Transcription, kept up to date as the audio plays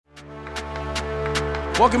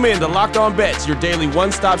Welcome in to Locked On Bets, your daily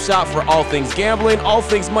one-stop shop for all things gambling, all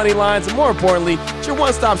things money lines, and more importantly, it's your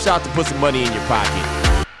one-stop shop to put some money in your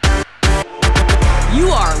pocket. You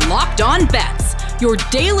are Locked On Bets, your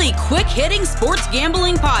daily quick-hitting sports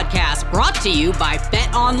gambling podcast brought to you by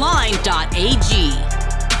BetOnline.ag.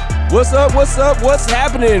 What's up? What's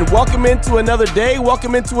happening? Welcome into another day.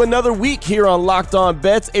 Welcome into another week here on Locked On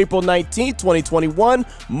Bets, April 19th, 2021,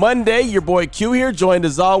 Monday. Your boy Q here, joined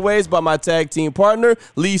as always by my tag team partner,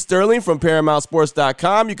 Lee Sterling from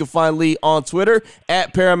ParamountSports.com. You can find Lee on Twitter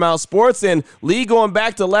at Paramount Sports. And Lee, going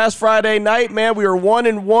back to last Friday night, man, we were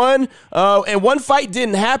 1-1, and one fight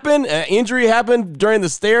didn't happen. Injury happened during the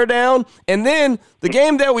stare down. And then the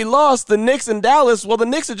game that we lost, the Knicks in Dallas, well, the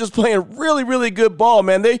Knicks are just playing really, really good ball,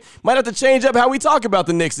 man. They might have to change up how we talk about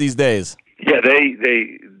the Knicks these days. Yeah,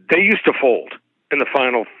 they used to fold in the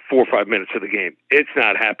final 4 or 5 minutes of the game. It's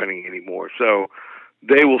not happening anymore. So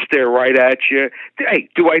they will stare right at you. Hey,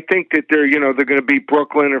 do I think that they're going to beat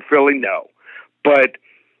Brooklyn or Philly? No. But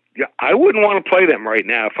yeah, I wouldn't want to play them right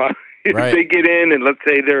now. If they get in and let's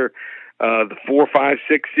say they're the 4, 5,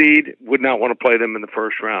 6 seed, would not want to play them in the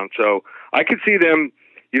first round. So I could see them,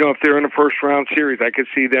 if they're in a first round series, I could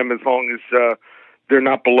see them as long as they're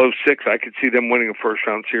not below 6. I could see them winning a first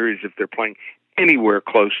round series if they're playing anywhere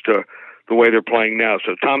close to the way they're playing now.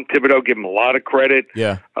 So Tom Thibodeau, give him a lot of credit.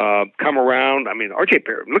 Yeah. Come around. I mean, RJ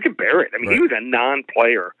Barrett, look at Barrett. I mean, He was a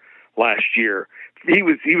non-player last year. He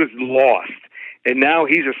was lost. And now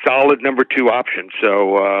he's a solid number 2 option.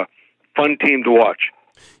 So fun team to watch.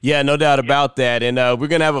 Yeah, no doubt about that. And we're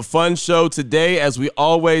going to have a fun show today, as we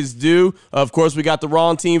always do. Of course, we got the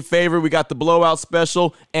wrong team favorite. We got the blowout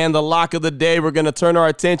special and the lock of the day. We're going to turn our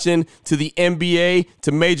attention to the NBA,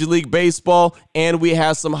 to Major League Baseball, and we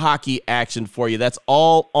have some hockey action for you. That's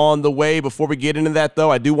all on the way. Before we get into that,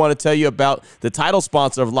 though, I do want to tell you about the title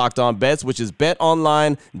sponsor of Locked On Bets, which is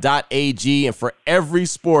BetOnline.ag. And for every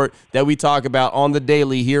sport that we talk about on the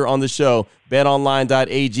daily here on the show,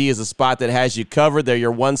 BetOnline.ag is a spot that has you covered. They're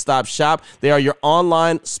your one-stop shop. They are your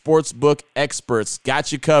online sportsbook experts.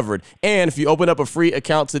 Got you covered. And if you open up a free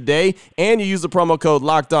account today and you use the promo code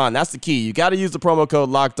Locked On, that's the key. You got to use the promo code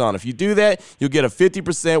Locked On. If you do that, you'll get a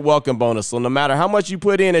 50% welcome bonus. So no matter how much you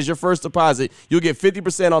put in as your first deposit, you'll get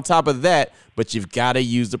 50% on top of that. But you've got to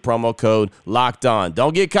use the promo code Locked On.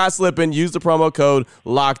 Don't get caught slipping. Use the promo code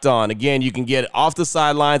Locked On. Again, you can get off the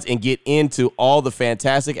sidelines and get into all the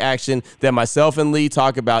fantastic action that myself and Lee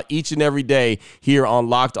talk about each and every day here on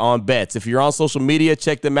Locked On Bets. If you're on social media,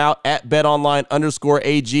 check them out at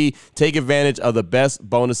BetOnline_AG. Take advantage of the best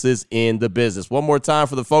bonuses in the business. One more time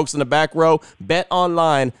for the folks in the back row,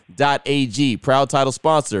 BetOnline.ag, proud title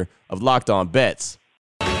sponsor of Locked On Bets.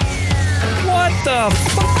 What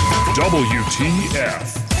the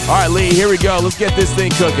WTF? All right, Lee, here we go. Let's get this thing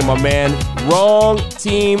cooking, my man. Wrong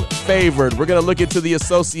team favored. We're going to look into the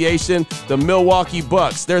association, the Milwaukee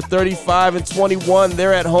Bucks. They're 35-21.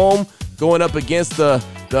 They're at home going up against the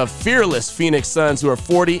fearless Phoenix Suns, who are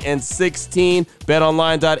 40-16.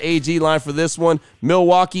 BetOnline.ag line for this one.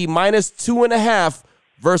 Milwaukee -2.5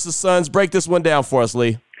 versus Suns. Break this one down for us,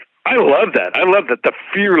 Lee. I love that. The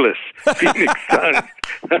fearless Phoenix Suns.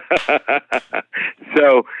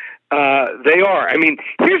 So they are. I mean,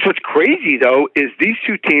 here's what's crazy, though, is these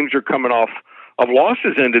two teams are coming off of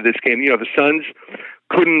losses into this game. The Suns just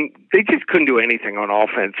couldn't do anything on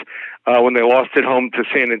offense when they lost at home to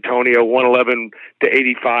San Antonio,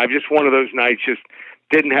 111-85. Just one of those nights, just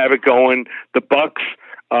didn't have it going. The Bucks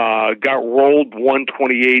got rolled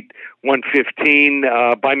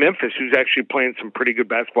 128-115 by Memphis, who's actually playing some pretty good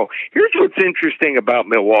basketball. Here's what's interesting about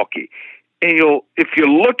Milwaukee. And if you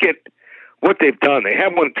look at what they've done, they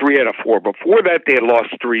have won 3 out of 4. Before that, they had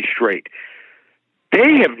lost 3 straight.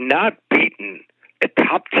 They have not beaten a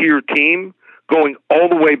top-tier team going all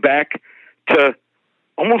the way back to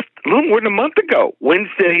almost a little more than a month ago.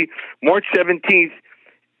 Wednesday, March 17th,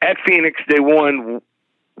 at Phoenix, they won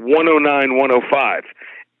 109-105.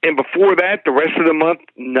 And before that, the rest of the month,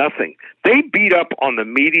 nothing. They beat up on the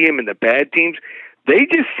medium and the bad teams. They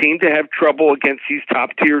just seem to have trouble against these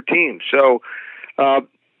top-tier teams. So, I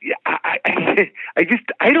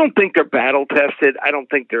don't think they're battle tested. I don't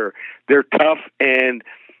think they're tough. And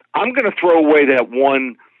I'm going to throw away that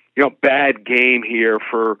one, bad game here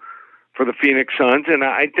for the Phoenix Suns. And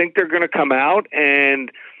I think they're going to come out,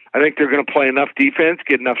 and I think they're going to play enough defense,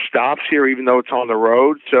 get enough stops here, even though it's on the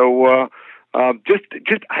road. So, I just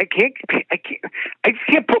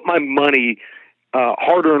can't put my money,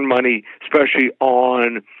 hard-earned money, especially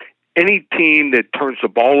on any team that turns the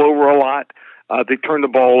ball over a lot. They turned the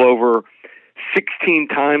ball over 16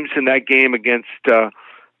 times in that game against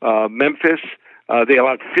Memphis. They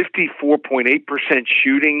allowed 54.8%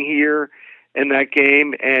 shooting here in that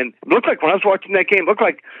game. And it looked like when I was watching that game, it looked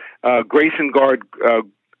like Grizzlies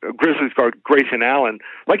guard Grayson Allen,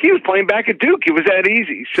 like he was playing back at Duke. It was that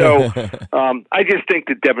easy. So I just think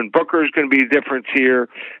that Devin Booker is going to be a difference here.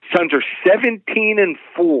 Suns are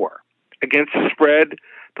 17-4 against the spread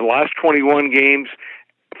the last 21 games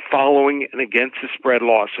following an against the spread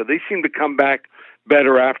loss. So they seem to come back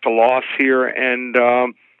better after loss here. And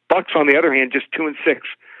Bucks, on the other hand, just 2-6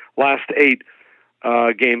 last 8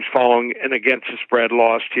 games following an against the spread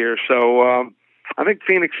loss here. So I think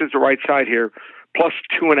Phoenix is the right side here. Plus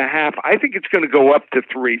 2.5. I think it's going to go up to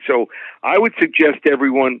 3. So I would suggest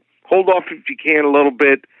everyone hold off if you can a little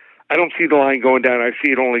bit. I don't see the line going down. I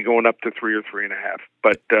see it only going up to 3 or 3.5.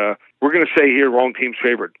 But we're going to say here, wrong team's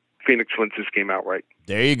favorite. Phoenix wins this game outright.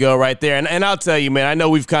 There you go, right there. And I'll tell you, man, I know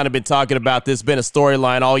we've kind of been talking about this, been a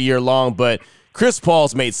storyline all year long, but Chris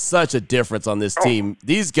Paul's made such a difference on this team.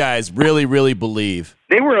 These guys really, really believe.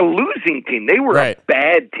 They were a losing team. They were a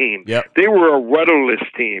bad team. Yep. They were a rudderless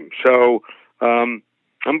team. So I'm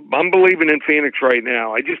believing in Phoenix right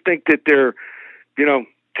now. I just think that they're,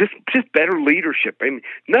 just better leadership. I mean,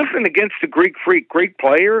 nothing against the Greek Freak, great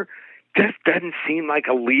player. Just doesn't seem like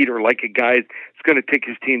a leader, like a guy that's going to take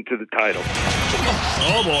his team to the title.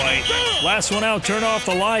 Oh, boy. Last one out. Turn off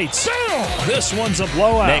the lights. This one's a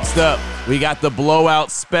blowout. Next up, we got the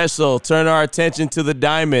blowout special. Turn our attention to the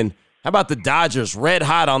diamond. How about the Dodgers? Red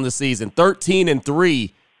hot on the season,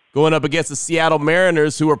 13-3. Going up against the Seattle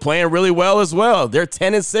Mariners, who are playing really well as well. They're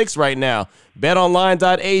 10-6 right now.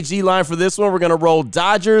 BetOnline.ag line for this one. We're going to roll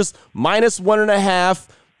Dodgers -1.5,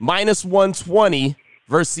 -120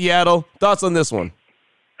 versus Seattle. Thoughts on this one?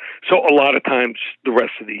 So a lot of times the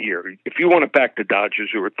rest of the year, if you want to back the Dodgers,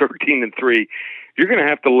 who are 13-3, you're going to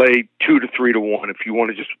have to lay 2 to 3 to 1 if you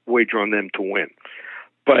want to just wager on them to win.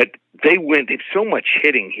 But they win. They have so much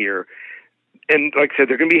hitting here. And like I said,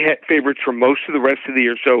 they're going to be favorites for most of the rest of the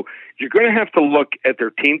year. So you're going to have to look at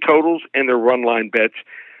their team totals and their run line bets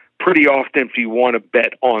pretty often if you want to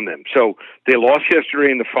bet on them. So they lost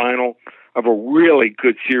yesterday in the final of a really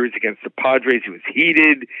good series against the Padres. It was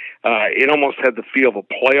heated. It almost had the feel of a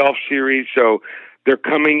playoff series. So they're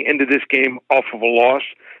coming into this game off of a loss.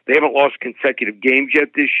 They haven't lost consecutive games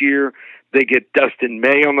yet this year. They get Dustin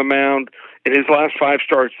May on the mound. In his last 5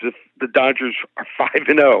 starts, the Dodgers are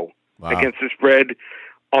 5-0. Wow. Against the spread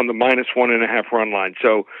on the -1.5 run line.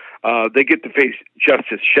 So they get to face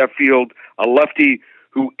Justice Sheffield, a lefty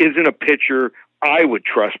who isn't a pitcher I would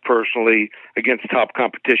trust personally against top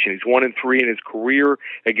competition. He's 1-3 in his career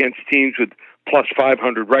against teams with plus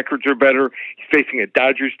 500 records or better. He's facing a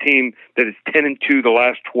Dodgers team that is 10-2 the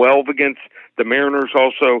last 12 against the Mariners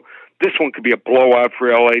also. This one could be a blowout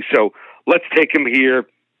for LA. So let's take him here.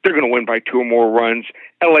 They're going to win by 2 or more runs.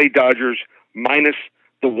 LA Dodgers minus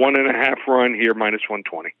the 1.5 run here,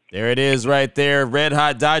 -120. There it is right there. Red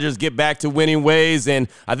hot Dodgers get back to winning ways. And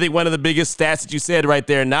I think one of the biggest stats that you said right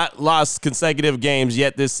there, not lost consecutive games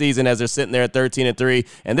yet this season as they're sitting there at 13-3.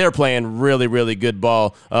 And they're playing really, really good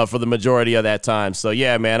ball for the majority of that time. So,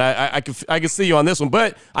 yeah, man, I can see you on this one.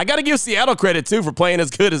 But I got to give Seattle credit, too, for playing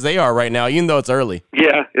as good as they are right now, even though it's early.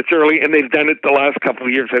 Yeah, it's early. And they've done it the last couple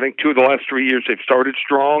of years. I think 2 of the last 3 years they've started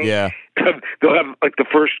strong. Yeah. They'll have like the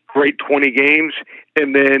first great 20 games,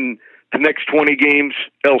 and then the next 20 games,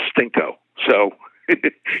 El Stinko. So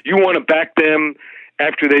you want to back them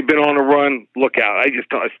after they've been on a run, look out. I just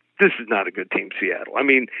don't. This is not a good team, Seattle. I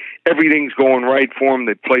mean, everything's going right for them.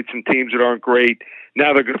 They've played some teams that aren't great.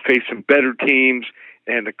 Now they're going to face some better teams,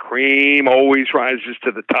 and the cream always rises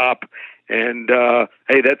to the top. And,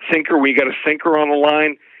 hey, that sinker, when you got a sinker on the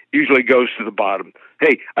line, usually goes to the bottom.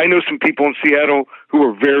 Hey, I know some people in Seattle who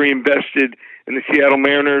are very invested in the Seattle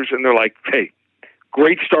Mariners, and they're like, hey,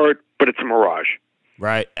 great start, but it's a mirage.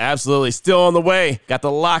 Right, absolutely. Still on the way. Got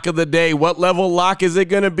the lock of the day. What level lock is it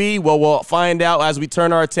going to be? Well, we'll find out as we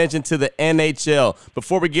turn our attention to the NHL.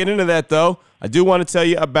 Before we get into that, though, I do want to tell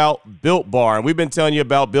you about Built Bar. And we've been telling you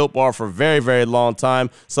about Built Bar for a very, very long time.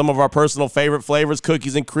 Some of our personal favorite flavors,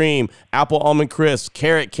 cookies and cream, apple almond crisp,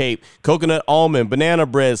 carrot cake, coconut almond, banana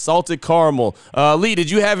bread, salted caramel. Lee, did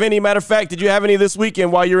you have any, matter of fact, did you have any this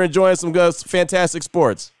weekend while you're enjoying some fantastic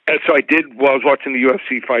sports? So I did while I was watching the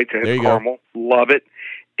UFC fights. I had caramel. Love it.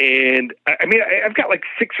 And, I mean, I've got like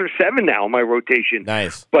 6 or 7 now in my rotation.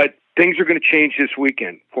 Nice. But things are going to change this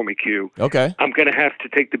weekend for me, Q. Okay. I'm going to have to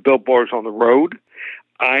take the Built Bars on the road.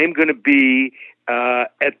 I'm going to be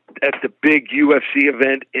at the big UFC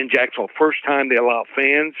event in Jacksonville. First time they allow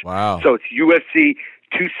fans. Wow. So it's UFC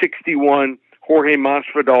 261, Jorge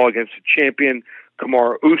Masvidal against the champion,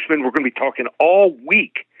 Kamaru Usman. We're going to be talking all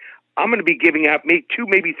week I'm going to be giving out two,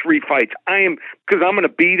 maybe three fights. Because I'm going to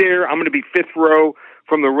be there. I'm going to be fifth row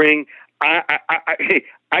from the ring.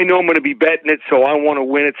 I know I'm going to be betting it, so I want to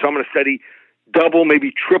win it. So I'm going to study double,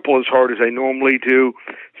 maybe triple as hard as I normally do.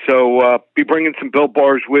 So be bringing some Built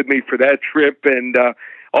Bars with me for that trip. And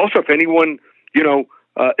also, if anyone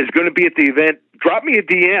is going to be at the event, drop me a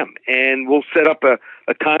DM, and we'll set up a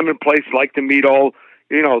time and place. I'd like to meet all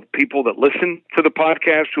people that listen to the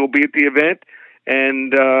podcast who will be at the event.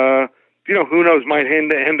 And who knows, might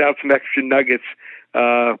hand out some extra nuggets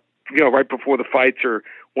right before the fights or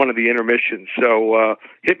one of the intermissions. So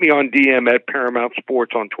hit me on DM at Paramount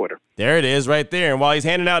Sports on Twitter. There it is right there. And while he's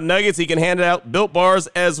handing out nuggets, he can hand out Built Bars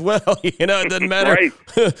as well. It doesn't matter.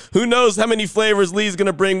 Right. Who knows how many flavors Lee's going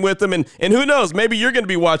to bring with him. And who knows, maybe you're going to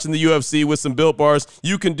be watching the UFC with some Built Bars.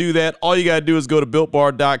 You can do that. All you got to do is go to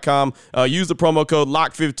BuiltBar.com. Use the promo code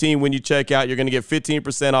LOCK15 when you check out. You're going to get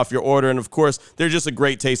 15% off your order. And, of course, they're just a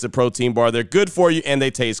great tasted protein bar. They're good for you, and they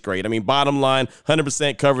taste great. I mean, bottom line,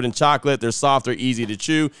 100% covered in chocolate. They're soft, they're easy to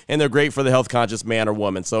chew, and they're great for the health-conscious man or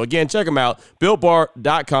woman. So, again, check them out.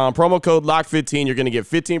 BuiltBar.com. Promo code LOCK15. You're going to get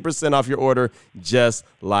 15% off your order just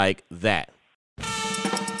like that.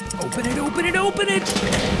 Open it, open it, open it.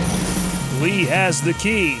 Lee has the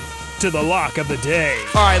key to the lock of the day.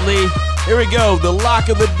 All right, Lee, here we go. The lock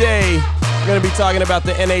of the day. We're going to be talking about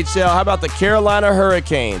the NHL. How about the Carolina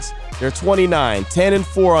Hurricanes? They're 29,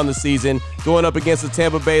 10-4 on the season, going up against the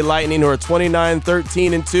Tampa Bay Lightning, who are 29,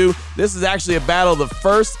 13-2. This is actually a battle of the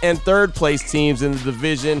first and third place teams in the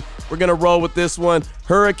division. We're going to roll with this one.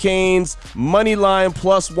 Hurricanes, money line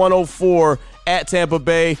plus 104 at Tampa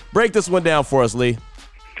Bay. Break this one down for us, Lee.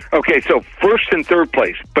 Okay, so first and third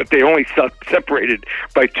place, but they only separated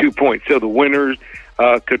by 2 points. So the winners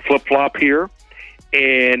could flip-flop here.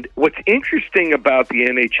 And what's interesting about the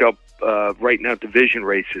NHL right now division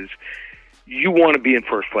races, you want to be in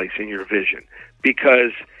first place in your division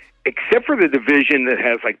because except for the division that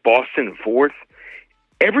has like Boston in fourth,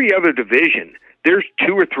 every other division, there's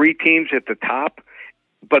 2 or 3 teams at the top,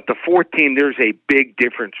 but the fourth team, there's a big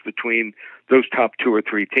difference between those top 2 or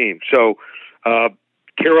 3 teams. So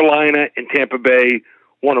Carolina and Tampa Bay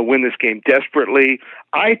want to win this game desperately.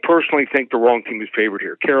 I personally think the wrong team is favored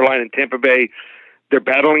here. Carolina and Tampa Bay, they're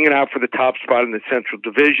battling it out for the top spot in the Central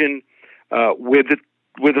Division with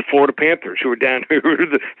the Florida Panthers, who are down, who are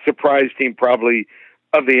the surprise team probably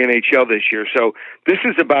of the NHL this year. So this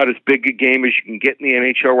is about as big a game as you can get in the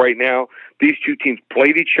NHL right now. These two teams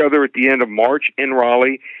played each other at the end of March in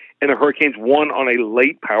Raleigh, and the Hurricanes won on a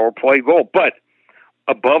late power play goal. But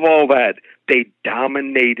above all that, they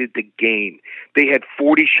dominated the game. They had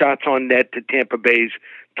 40 shots on net to Tampa Bay's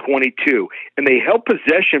 22, and they held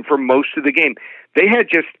possession for most of the game. They had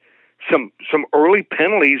just some early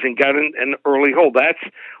penalties and got an early hole. That's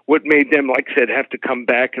what made them, like I said, have to come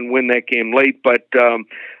back and win that game late. But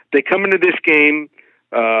they come into this game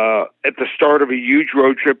at the start of a huge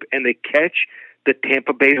road trip, and they catch the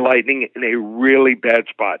Tampa Bay Lightning in a really bad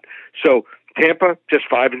spot. So Tampa, just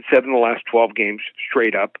 5-7 the last 12 games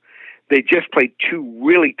straight up. They just played 2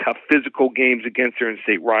 really tough physical games against their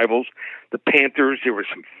in-state rivals. The Panthers, there were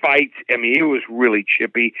some fights. I mean, it was really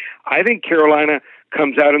chippy. I think Carolina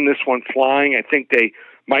comes out in this one flying. I think they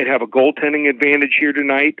might have a goaltending advantage here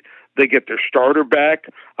tonight. They get their starter back.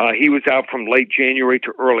 He was out from late January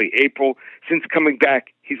to early April. Since coming back,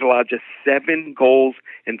 he's allowed just 7 goals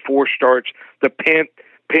and 4 starts. The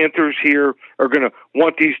Panthers here are going to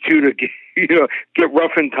want these two to get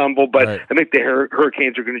rough and tumble, but right. I think the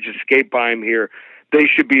Hurricanes are going to just skate by them here. They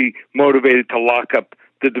should be motivated to lock up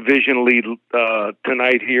the division lead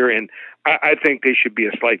tonight here, and I think they should be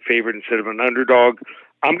a slight favorite instead of an underdog.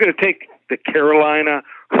 I'm going to take the Carolina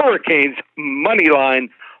Hurricanes money line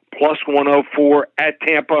plus 104 at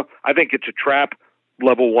Tampa. I think it's a trap.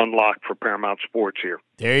 Level 1 lock for Paramount Sports here.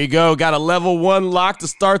 There you go. Got a level 1 lock to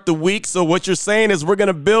start the week. So what you're saying is we're going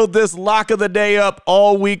to build this lock of the day up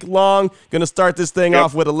all week long. Going to start this thing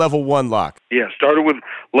off with a level 1 lock. Yeah, started with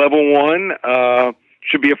level 1.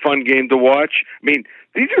 Should be a fun game to watch. I mean,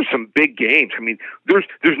 these are some big games. I mean, there's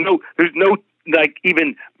no like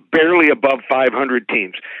even barely above 500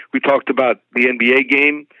 teams. We talked about the NBA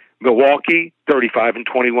game. Milwaukee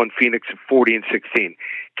 35-21, Phoenix 40-16,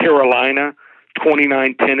 Carolina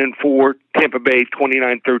 29-10-4, Tampa Bay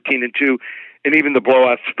 29-13-2, and even the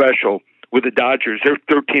blowout special with the Dodgers. They're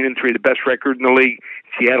 13-3, the best record in the league.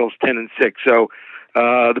 Seattle's 10-6. So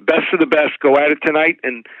the best of the best go at it tonight,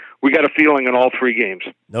 and we got a feeling in all 3 games.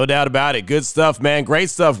 No doubt about it. Good stuff, man. Great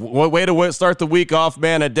stuff. Way to start the week off,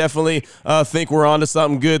 man. I definitely think we're on to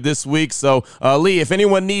something good this week. So, Lee, if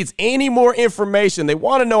anyone needs any more information, they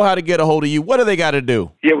want to know how to get a hold of you, what do they got to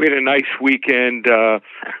do? Yeah, we had a nice weekend.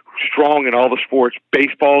 strong in all the sports.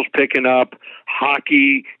 Baseball's picking up.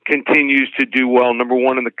 Hockey continues to do well, number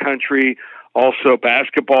 1 in the country. Also,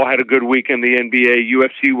 basketball had a good week in the NBA.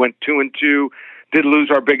 UFC went 2-2. Did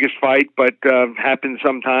lose our biggest fight, but happens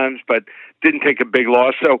sometimes, but didn't take a big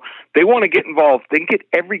loss. So they want to get involved. They can get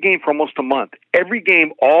every game for almost a month. Every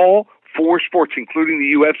game, all 4 sports, including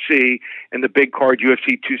the UFC and the big card,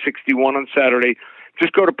 UFC 261 on Saturday.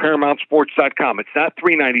 Just go to ParamountSports.com. It's not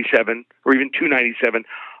 $397 or even $297.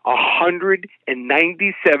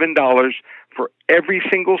 $197 for every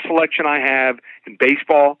single selection I have in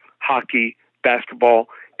baseball, hockey, basketball,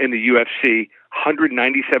 and the UFC.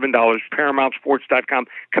 $197. ParamountSports.com.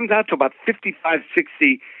 Comes out to about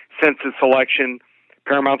 55-60 cents a selection.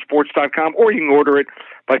 ParamountSports.com, or you can order it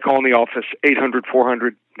by calling the office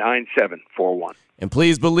 800-400-9741. And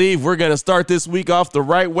please believe we're going to start this week off the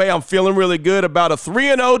right way. I'm feeling really good about a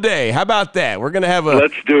 3-0 day. How about that? We're going to have a...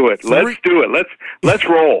 Let's do it. Let's do it. Let's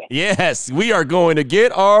roll. Yes, we are going to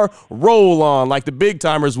get our roll on like the big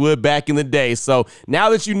timers would back in the day. So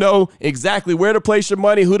now that you know exactly where to place your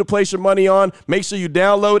money, who to place your money on, make sure you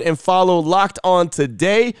download and follow Locked On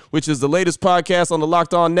Today, which is the latest podcast on the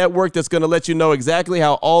Locked On Network that's going to let you know exactly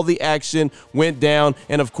how all the action went down.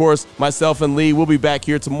 And, of course, myself and Lee will be back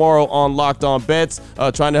here tomorrow on Locked On Bets.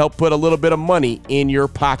 Trying to help put a little bit of money in your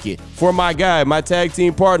pocket. For my guy, my tag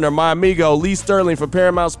team partner, my amigo, Lee Sterling from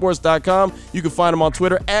ParamountSports.com. You can find him on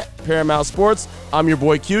Twitter at Paramount Sports. I'm your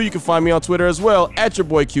boy Q. You can find me on Twitter as well at your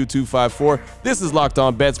boy Q254. This is Locked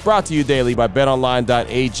On Bets, brought to you daily by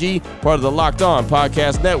BetOnline.ag, part of the Locked On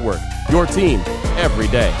Podcast Network. Your team every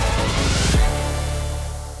day.